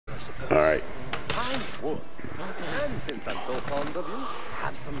since I'm so fond of you,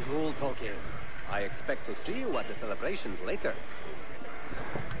 have some Yule tokens. I expect to see you at the celebrations later.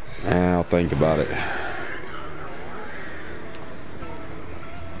 I'll think about it.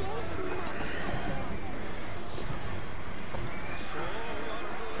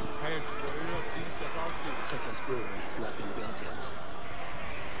 Brewery has not been built yet.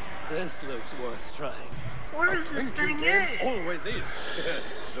 This looks worth trying. Where is this thing at? Always is.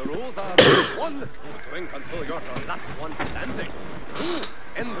 The rules are: 1, you drink until you're the last one standing. 2,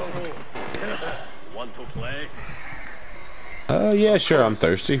 end the rules. Want to play? Yeah, sure, I'm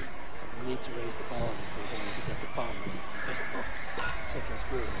thirsty. We need to raise the ball if we're going to get the farm ready for the festival. Citrus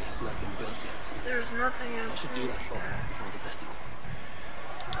Brewery has not been built yet. There's nothing else. I should do that for her before the festival.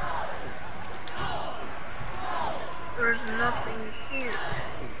 There's nothing here.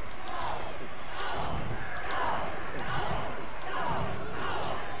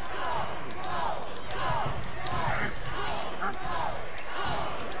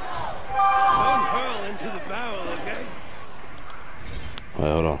 Don't hurl into the barrel again.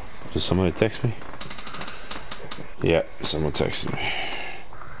 Wait, hold on. Did somebody text me? Yeah, someone texted me.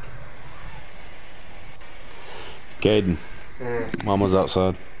 Gaiden. Mama's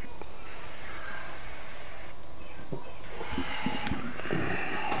outside.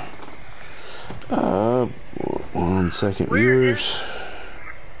 One second, viewers.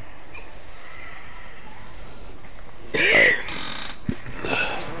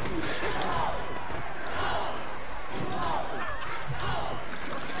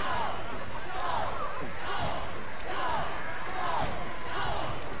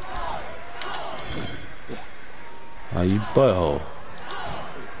 You butthole.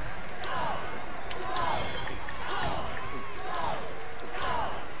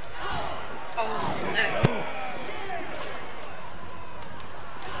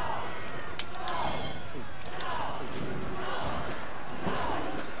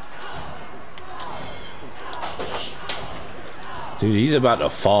 Dude, he's about to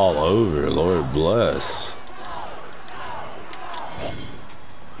fall over. Lord bless.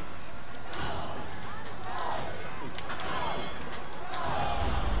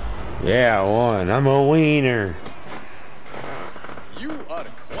 Yeah, I won. I'm a wiener. You are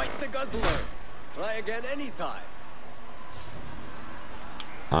quite the guzzler. Try again anytime.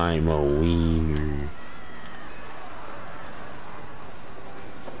 I'm a wiener.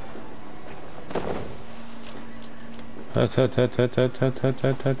 What's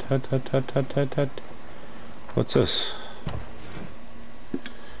this?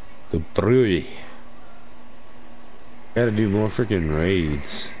 The brewery. Gotta do more freaking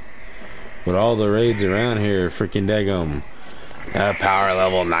raids. But all the raids around here are freaking daggum. Power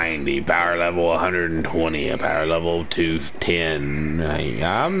level 90, power level 120, a power level 210.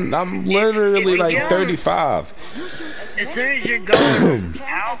 I'm literally like 35. As soon as you're going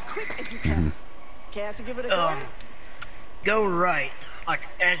out, Care to give it a go? Go right. Like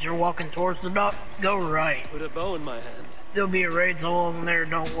as you're walking towards the dock, go right. With a bow in my hand. There'll be a raids along there.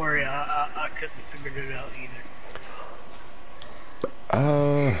 Don't worry, I couldn't figure it out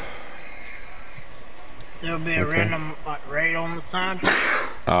either. There'll be a random like raid on the side.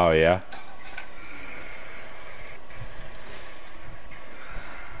 Oh yeah.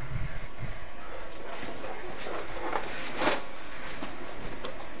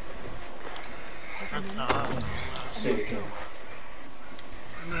 That's not. Say it again.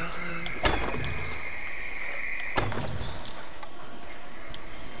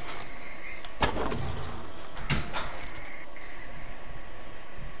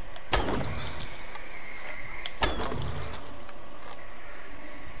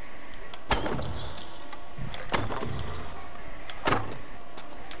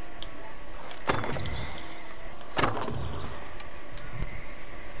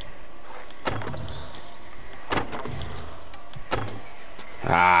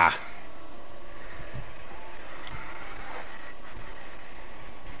 Ah.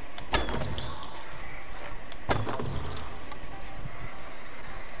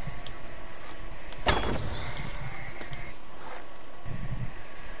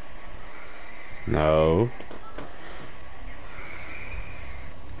 No.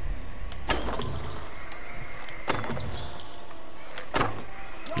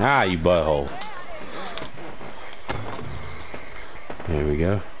 Ah, you butthole. There we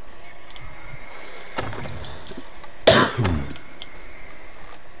go.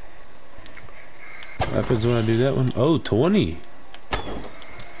 What happens when I do that one? Oh, 20.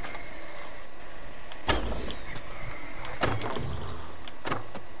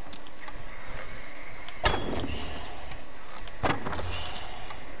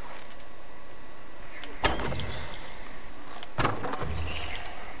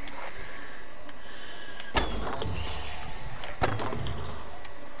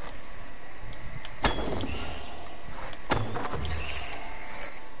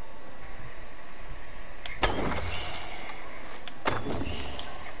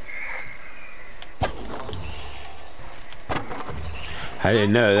 I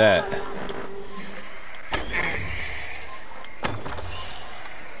didn't know that.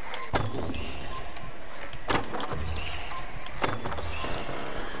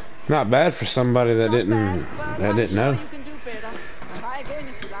 Not bad for somebody that didn't know. You can do better. Try again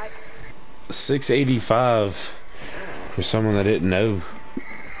if you like. 685 for someone that didn't know.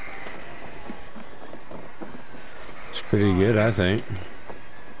 It's pretty good, I think.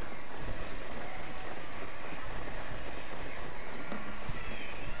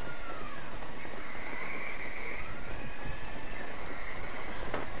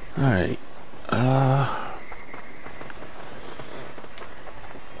 All right.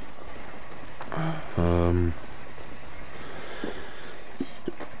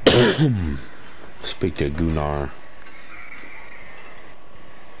 Speak to Gunnar.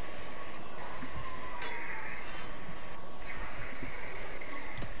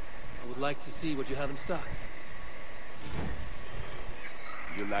 I would like to see what you have in stock.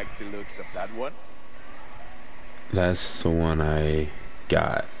 You like the looks of that one? That's the one I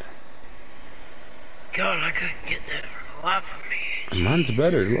got. God, I couldn't get that for the life of me. Mine's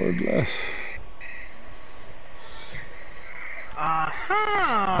better, Lord bless.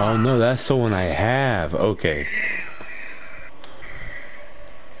 Oh no, that's the one I have. Okay.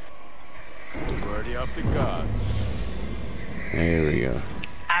 Worthy of the gods. There we go.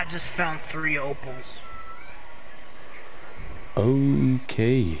 I just found 3 opals.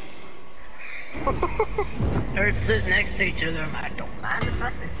 Okay. They're sitting next to each other. I don't mind if I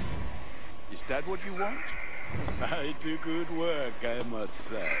do. Is that what you want? I do good work, I must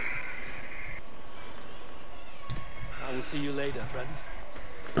say. I will see you later, friend.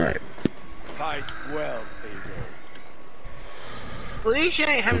 Alright. Fight well, Eagle. At least you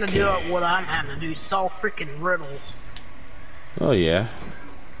ain't having to do what I'm having to do. Solve freaking riddles. Oh yeah.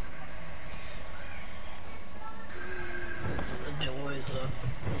 The joys of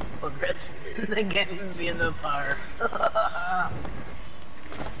progressing in the game and being the fire.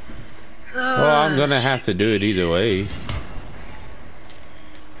 Well, I'm gonna have to do it either way.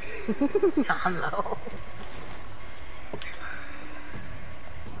 I know.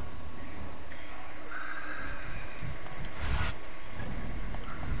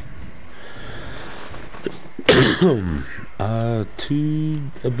 Two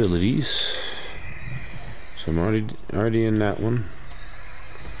abilities. So I'm already in that one.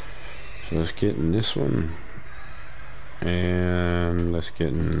 So let's get in this one. And let's get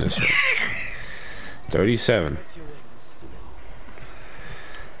in this one. 37.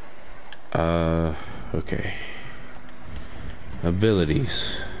 Okay.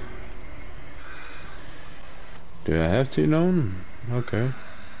 Abilities. Do I have to known? Okay.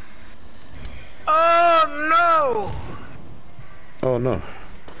 Oh no! Oh no.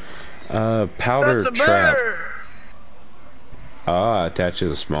 Powder That's a trap. bear! Ah,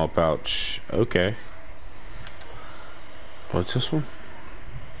 attaches a small pouch. Okay. What's this one?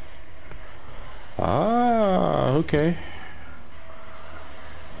 Ah, okay.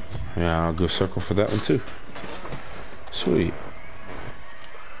 Yeah, I'll go circle for that one too. Sweet.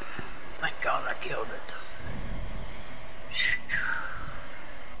 Thank God I killed it.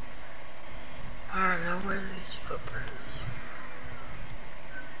 I don't know where these footprints.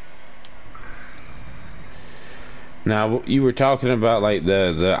 Now you were talking about like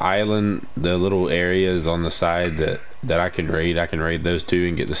the island, the little areas on the side that I can raid. I can raid those two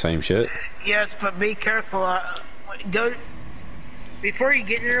and get the same shit. Yes, but be careful. Go before you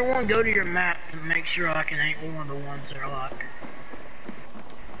get near one. Go to your map to make sure I can ain't one of the ones that are like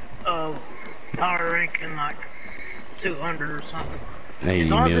power ranking like 200 or something. 80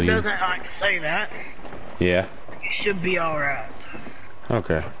 As long million. as it doesn't like say that, Yeah. you should be all right.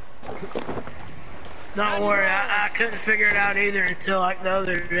 Okay. Don't worry, I couldn't figure it out either until like the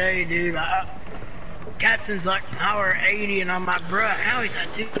other day, dude. Captain's like power 80, and I'm like, bruh, how he's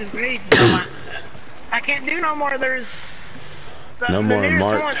at 2 grades? And I'm like, I can't do no more. There's No more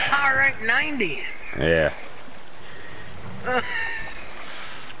nearest mark. one's power rank 90. Yeah.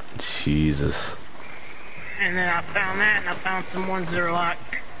 Jesus. And then I found that, and I found some ones that are like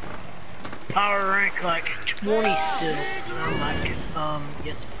power rank like 20 still. And I'm like,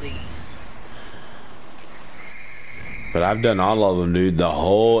 yes, please. But I've done all of them, dude. The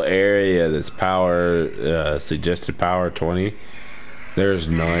whole area that's power, suggested power 20. There's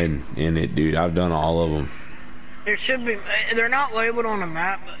none in it, dude. I've done all of them. There should be. They're not labeled on the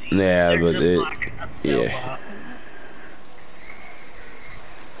map. But Yeah, they're but just like a cell bot.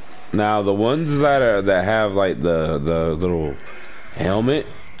 Now the ones that have like the little helmet,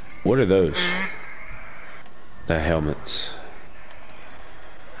 what are those? The helmets.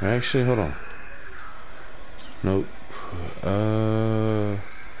 Actually, hold on. Nope. A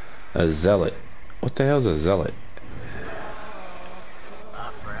zealot. What the hell's a zealot?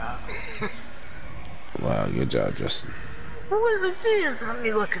 Wow, good job, Justin. What is it? Let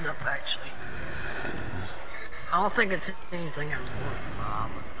me look it up, actually. I don't think it's anything important.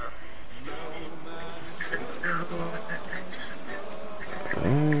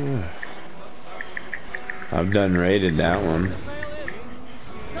 I've done rated that one.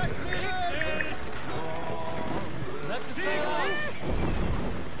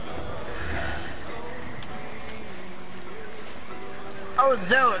 Oh,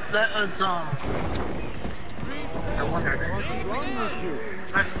 Zealot, that was, I wonder.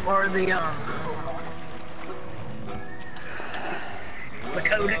 That's part of the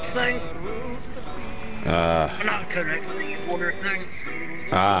codex thing? Not codex, the order thing.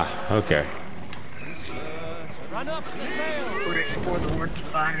 Okay. Run up the sail. Where to explore the word to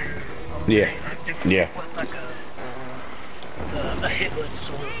find Yeah. Yeah. what's like a hit list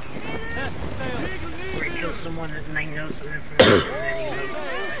sort of. Test sail. Where you kill someone and they know some information and then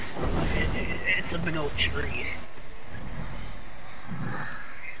you go, it's a big old tree.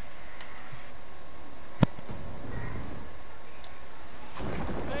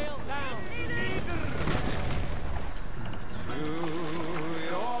 Sail down.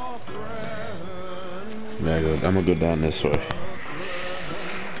 I'm gonna go down this way.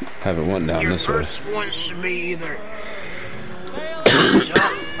 Haven't went down Your this way. first one should be either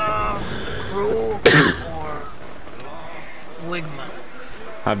Cruel or Wigman.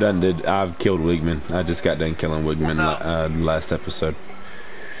 I've killed Wigman. I just got done killing Wigman last episode.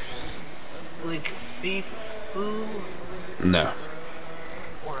 Like Fifu No.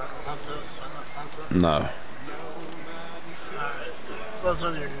 or a Hunter, son of Hunter. No. Alright, those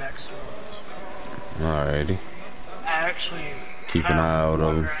are your next ones. Alrighty. I actually Keep an eye out one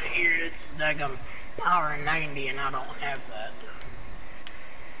on them. right here. It's daggum power 90 and I don't have that.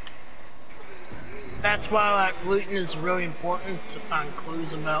 That's why like looting is really important to find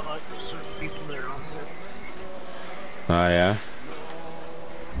clues about like certain people that are on there. Oh yeah.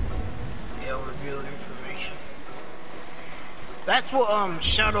 Yeah, reveal information. That's what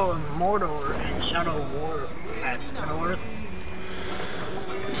Shadow of Mordor and Shadow of War had North.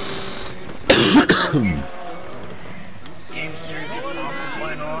 Game series that I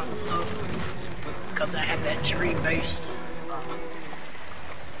played a lot and stuff. Because I had that tree-based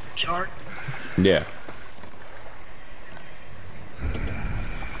chart. Yeah.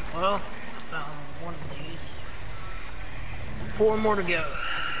 Well, I found one of these. 4 more to go.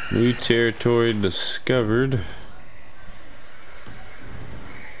 New territory discovered.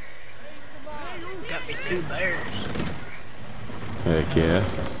 Got me 2 bears. Heck yeah.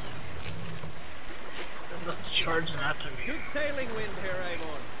 They're charging after me. Good sailing wind here, Avon.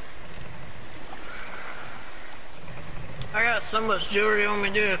 I got so much jewelry on me,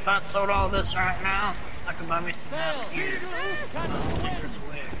 dude. If I sold all this right now, I could buy me some nice gear. I don't think there's a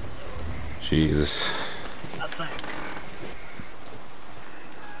way, so Jesus. I think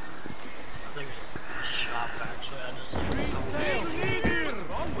it's the shop actually. I just have some. What's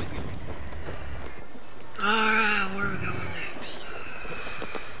wrong with you? Alright, where are we going next?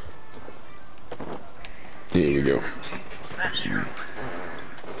 Here we go. That's true.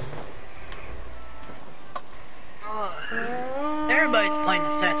 Everybody's playing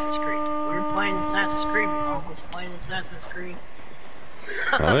Assassin's Creed. We were playing Assassin's Creed. My uncle's playing Assassin's Creed.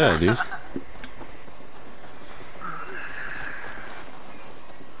 Oh yeah, dude.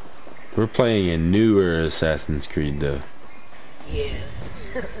 We're playing a newer Assassin's Creed though. Yeah.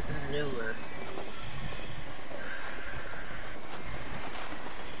 Newer.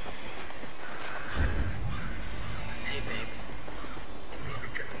 Hey, baby.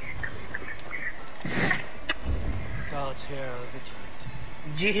 Guards here are vigilant.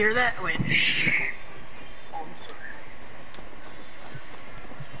 Did you hear that? Wait. Shh. Oh, I'm sorry.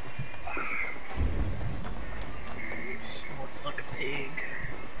 Snorts like a pig.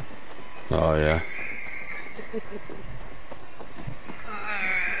 Oh yeah. The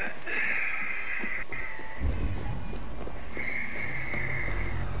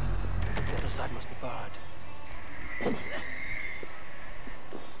other side must be barred.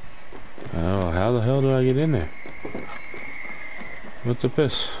 Oh, how the hell do I get in there? What the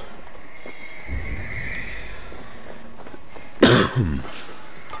piss?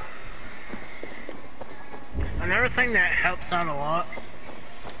 Another thing that helps out a lot,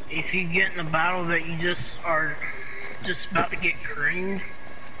 if you get in a battle that you just are just about to get creamed,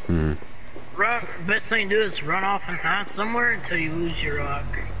 best thing to do is run off and hide somewhere until you lose your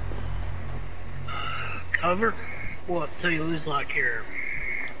cover. Well, until you lose like your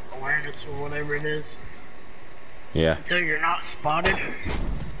awareness or whatever it is. Yeah. until you're not spotted.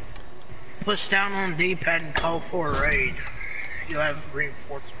 Push down on D-pad and call for a raid. You'll have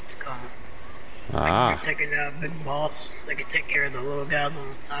reinforcements come. Like if you're taking out a big boss, they can take care of the little guys on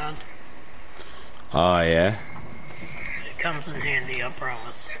the side. Oh, yeah. It comes in handy, I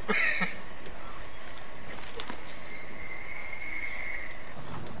promise.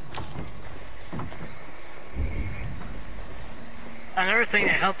 Another thing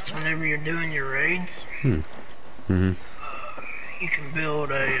that helps whenever you're doing your raids, you can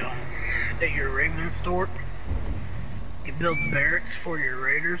build at your Raven store, you can build barracks for your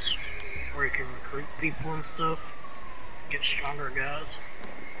raiders, where you can recruit people and stuff, get stronger guys.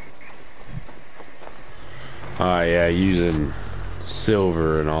 Oh, yeah, using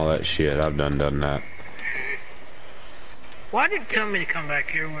silver and all that shit. I've done that. Why didn't tell me to come back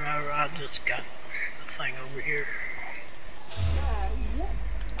here whenever I just got the thing over here?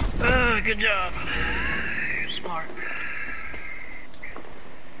 Good job. You're smart.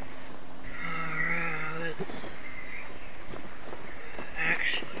 Alright, let's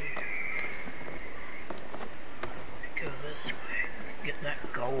actually go this way. Get that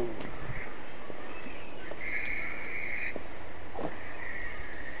gold.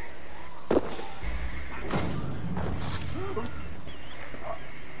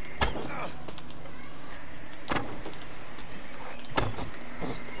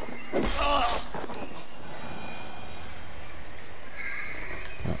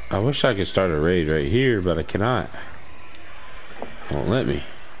 I wish I could start a raid right here, but I cannot. Won't let me.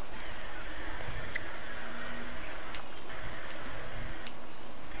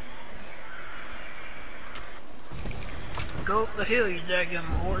 Go up the hill, you daggum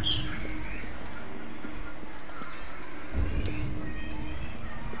horse.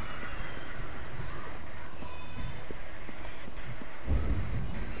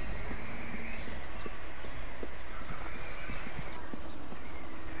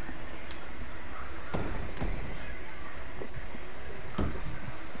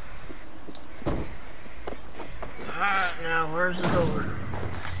 Alright, now where's the door?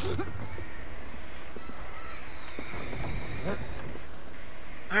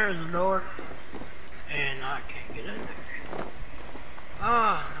 There's the door. And I can't get in there.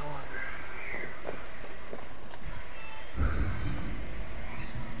 Ah, no wonder.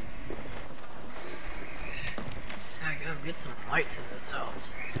 I gotta get some lights in this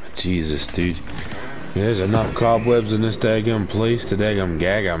house. Jesus, dude. There's enough cobwebs in this daggum place to daggum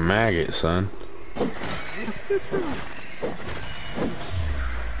gag a maggot, son.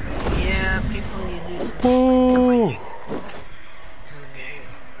 Yeah, people need to do some Oh! in the game.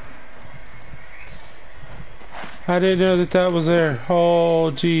 I didn't know that was there.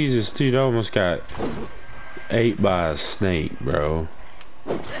 Oh, Jesus, dude. I almost got ate by a snake, bro.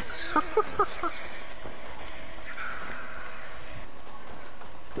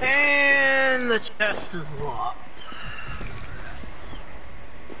 And the chest is locked.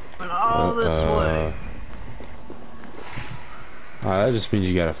 Went all this way. That just means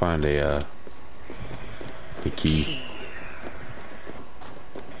you gotta find a key.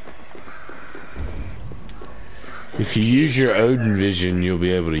 If you use your Odin vision, you'll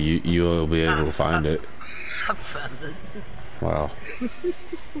be able to find it. I found it. Wow.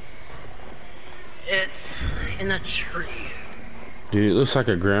 It's in a tree. Dude, it looks like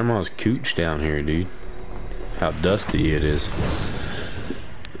a grandma's cooch down here, dude. How dusty it is.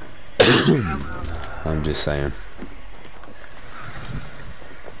 I'm just saying.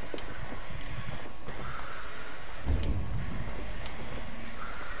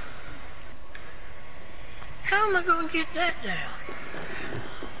 How am I gonna get that down?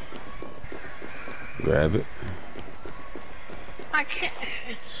 Grab it. I can't.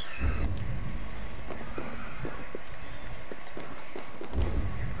 It's.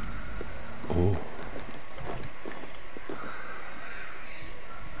 Oh.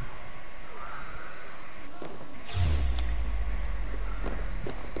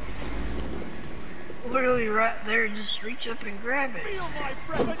 Literally right there, just reach up and grab it. Feel my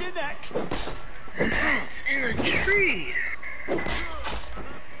breath on your neck. It's in a tree.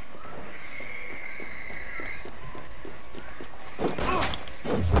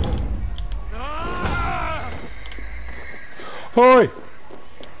 Oi!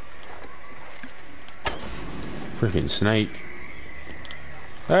 Freaking snake.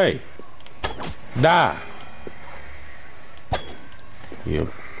 Hey! Die! You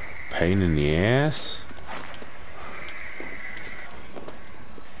pain in the ass?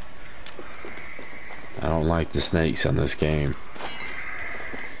 I don't like the snakes on this game.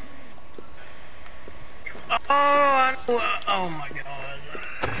 Oh, I know. Oh my god.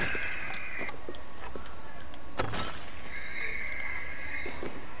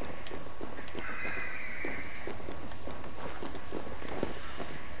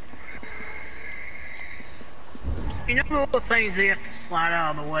 You know the little things that you have to slide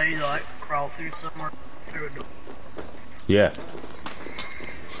out of the way to like crawl through somewhere through a door? Yeah.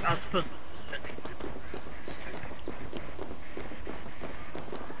 I was supposed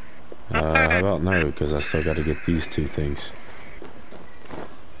How about no? Because I still got to get these two things.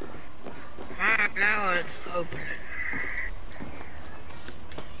 Alright, now let's open it.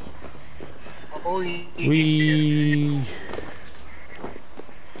 Oh, yeah. We.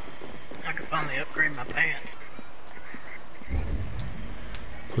 I can finally upgrade my pants.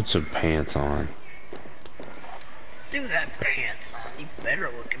 Put some pants on. Do that pants on. You better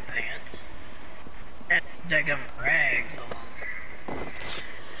looking pants. And daggum rags on.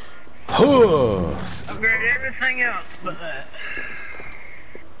 Huh. Upgrade everything else but that.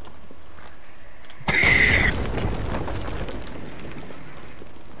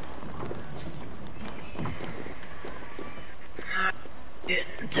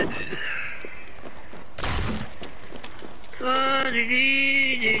 Getting to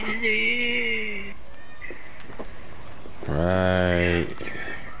Right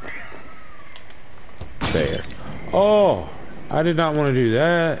there. Oh, I did not want to do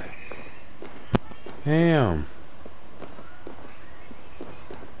that. Damn.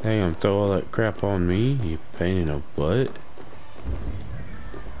 Damn, throw all that crap on me, you pain in the butt.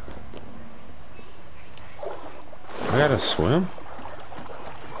 I gotta swim?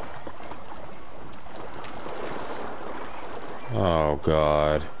 Oh,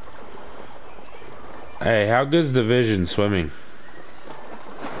 God. Hey, how good's the vision swimming?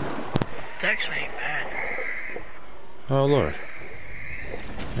 It's actually ain't bad. Oh, Lord.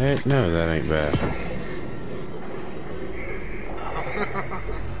 Hey, no, that ain't bad.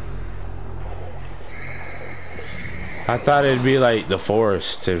 I thought it'd be like the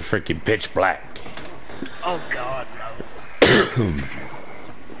forest and freaking pitch black. Oh God, no.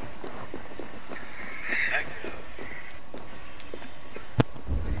 Heck no.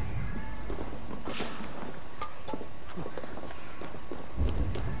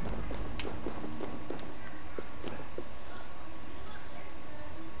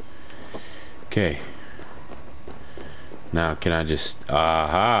 Okay. Now can I just...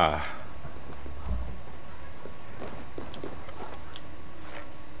 Aha!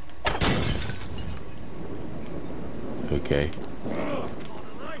 Okay.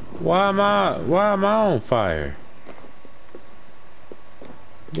 Why am I on fire?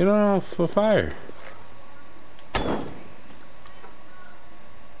 Get on off for fire.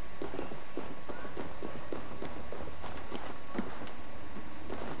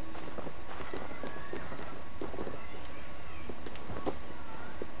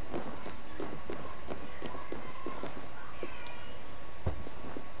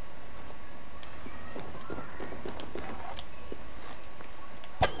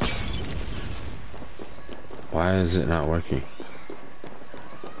 Why is it not working?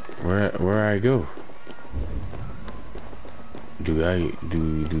 Where I go? Do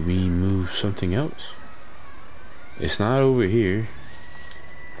we move something else? It's not over here.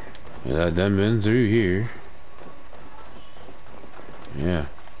 That done been through here. Yeah.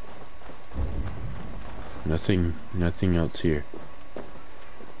 Nothing else here.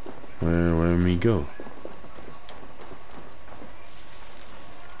 Where me go?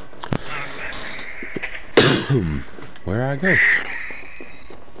 Where I go?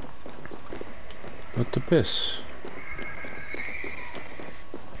 What the piss?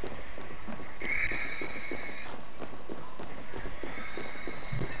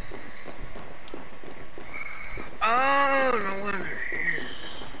 Oh, no wonder.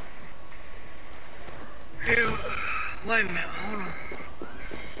 Here, wait a minute, hold on.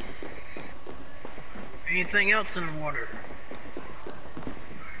 Anything else in the water?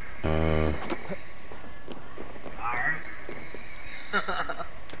 Fire.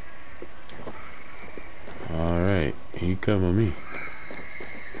 Alright, you come with me.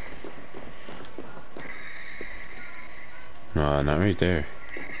 No, not right there.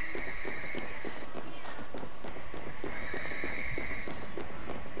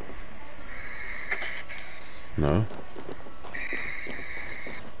 No.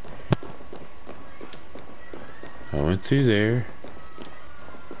 I went through there.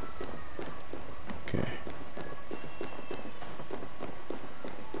 Okay.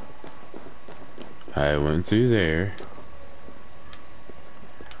 I went through there.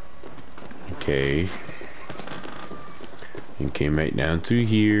 Okay. And came right down through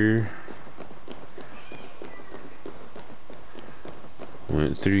here.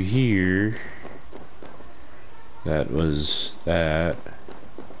 Went through here. That was that.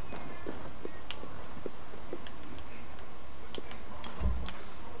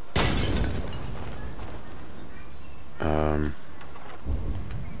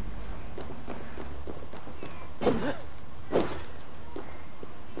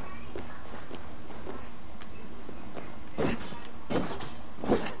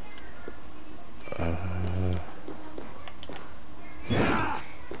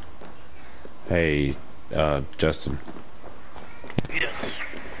 Hey, Justin. Yes.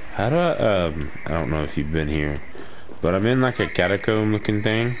 How do I don't know if you've been here, but I'm in like a catacomb looking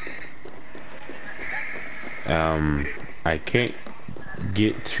thing. I can't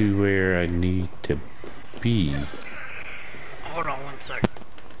get to where I need to be. Hold on one second.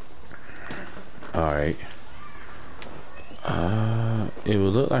 Alright. It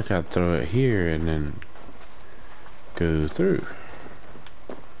would look like I'd throw it here and then go through.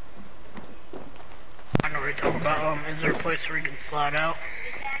 I know what you're talking about. Is there a place where you can slide out?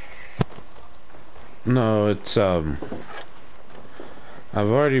 No, it's I've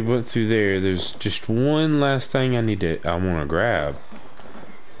already went through there. There's just one last thing I want to grab,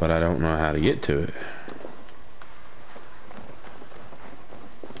 but I don't know how to get to it.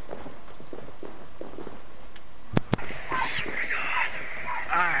 I swear to God.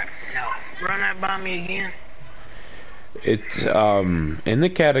 Alright, no. Run that by me again. It's in the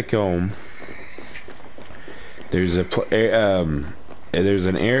catacomb. There's there's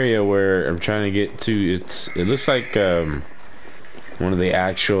an area where I'm trying to get to. It looks like one of the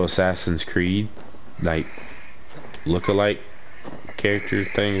actual Assassin's Creed like look-alike character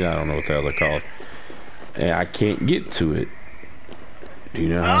things. I don't know what the hell they're called. And I can't get to it. Do you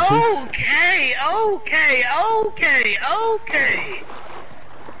know how to? Okay.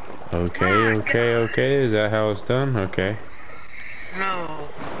 Okay. Is that how it's done? Okay. No.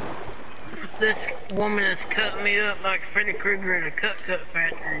 This woman is cutting me up like Freddy Krueger at a cut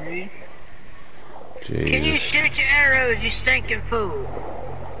factory, dude. Jesus. Can you shoot your arrows, you stinking fool?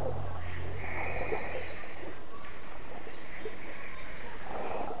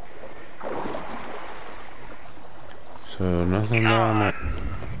 So nothing down there.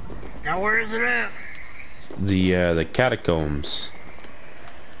 Now where is it at? The catacombs.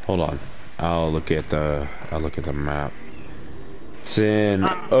 Hold on. I'll look at the map. It's in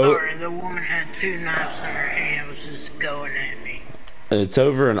I'm sorry, the woman had 2 knives in her hand, was just going at me. It's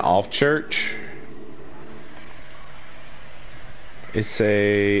over in Off Church. It's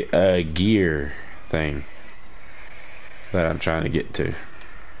a gear thing that I'm trying to get to.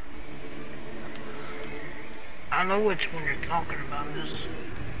 I know which one you're talking about. I'm just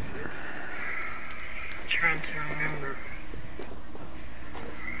trying to remember.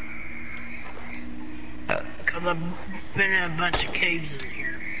 Because I've been in a bunch of caves in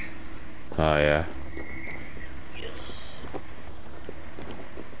here. Oh yeah. Yes.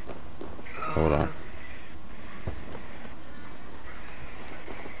 Hold on.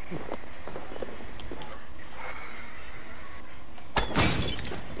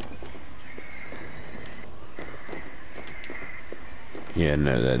 Yeah,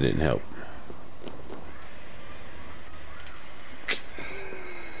 no, that didn't help.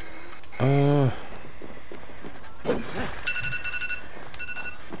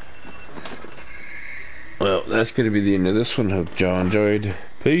 Well, that's going to be the end of this one. Hope y'all enjoyed.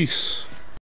 Peace.